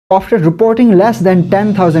After reporting less than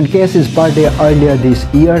 10,000 cases per day earlier this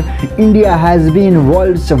year, India has been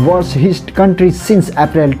world's worst hit country since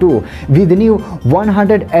April 2, with new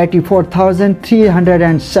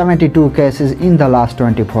 184,372 cases in the last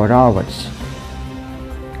 24 hours.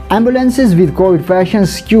 Ambulances with COVID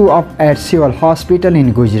patients queue up at Civil Hospital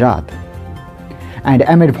in Gujarat. And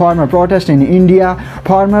amid farmer protest in India,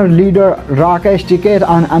 farmer leader Rakesh Tikait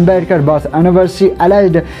on Ambedkar birth anniversary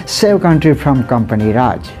alleged save country from company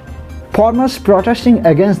Raj. Farmers protesting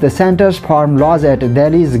against the centre's farm laws at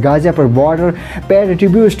Delhi's Ghaziapur border paid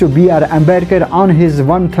tributes to B.R. Ambedkar on his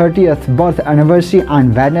 130th birth anniversary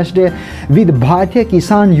on Wednesday, with Bharatiya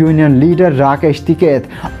Kisan Union leader Rakesh Tikait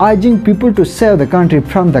urging people to save the country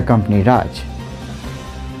from the company Raj.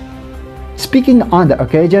 Speaking on the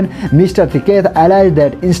occasion, Mr. Tikait alleged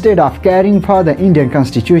that instead of caring for the Indian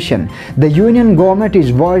constitution, the union government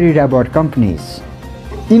is worried about companies.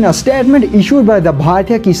 In a statement issued by the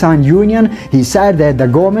Bharatiya Kisan Union, he said that the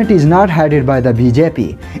government is not headed by the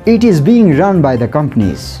BJP, it is being run by the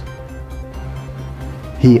companies.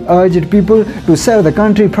 He urged people to save the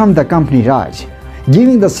country from the company Raj,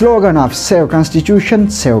 giving the slogan of Save Constitution,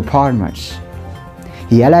 Save Farmers.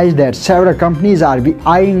 He alleged that several companies are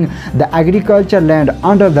eyeing the agriculture land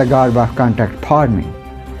under the garb of contract farming,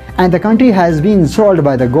 and the country has been sold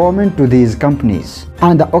by the government to these companies.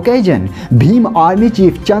 On the occasion, Bhim Army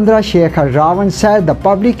Chief Chandra Shekhar Ravan said the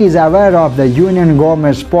public is aware of the union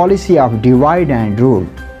government's policy of divide and rule.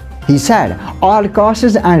 He said all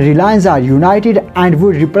castes and reliance are united and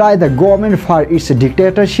would reply the government for its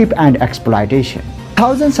dictatorship and exploitation.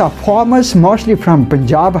 Thousands of farmers, mostly from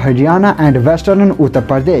Punjab, Haryana and western Uttar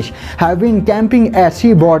Pradesh, have been camping at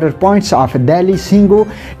three border points of Delhi, Singhu,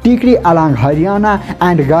 Tikri along Haryana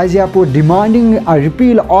and Ghaziapur, demanding a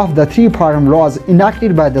repeal of the three farm laws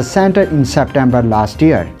enacted by the centre in September last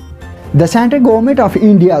year. The central government of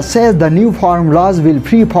India says the new farm laws will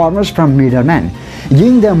free farmers from middlemen,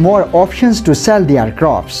 giving them more options to sell their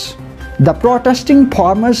crops. The protesting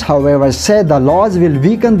farmers, however, say the laws will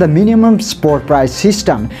weaken the minimum support price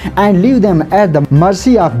system and leave them at the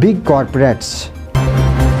mercy of big corporates.